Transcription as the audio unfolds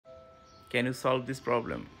Can you solve this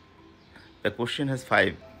problem? The question has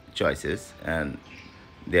 5 choices and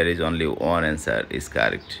there is only one answer is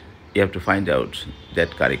correct. You have to find out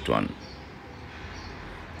that correct one.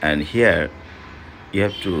 And here you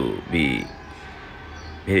have to be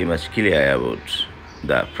very much clear about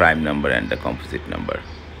the prime number and the composite number.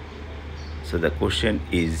 So the question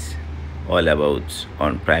is all about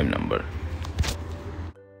on prime number.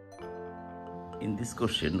 In this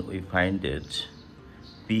question we find that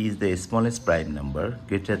P is the smallest prime number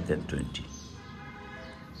greater than 20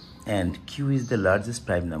 and Q is the largest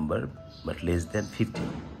prime number but less than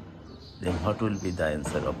 15. Then what will be the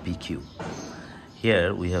answer of PQ?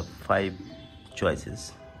 Here we have 5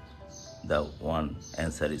 choices. The one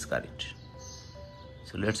answer is correct.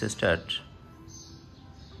 So let's start.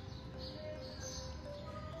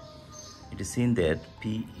 It is seen that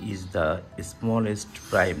P is the smallest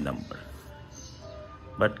prime number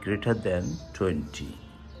but greater than 20.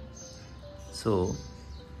 So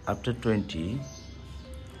after 20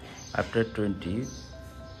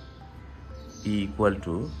 P equal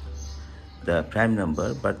to the prime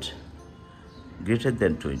number but greater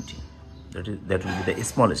than 20. That will be the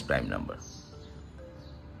smallest prime number.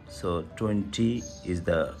 So 20 is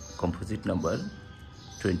the composite number,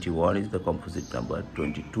 21 is the composite number,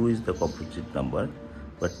 22 is the composite number,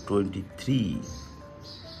 but 23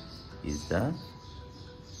 is the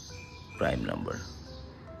prime number.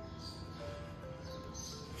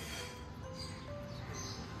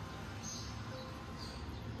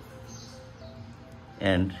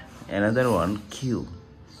 And another one, Q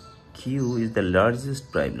is the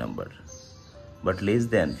largest prime number but less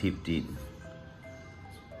than 15.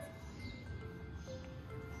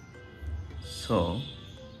 So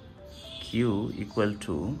Q equal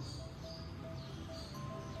to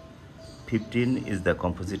 15 is the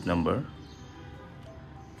composite number,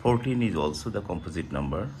 14 is also the composite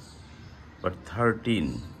number, but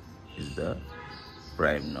 13 is the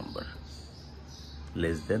prime number,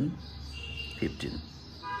 less than 15.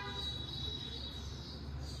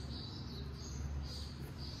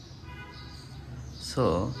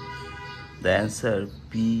 So the answer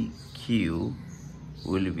PQ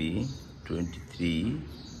will be 23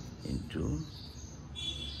 into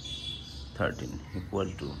 13 equal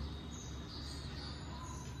to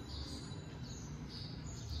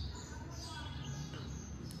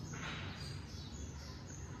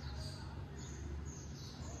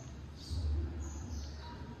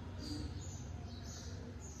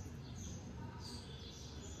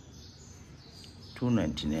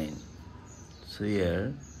 299. So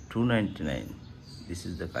here 299, this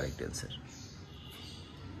is the correct answer.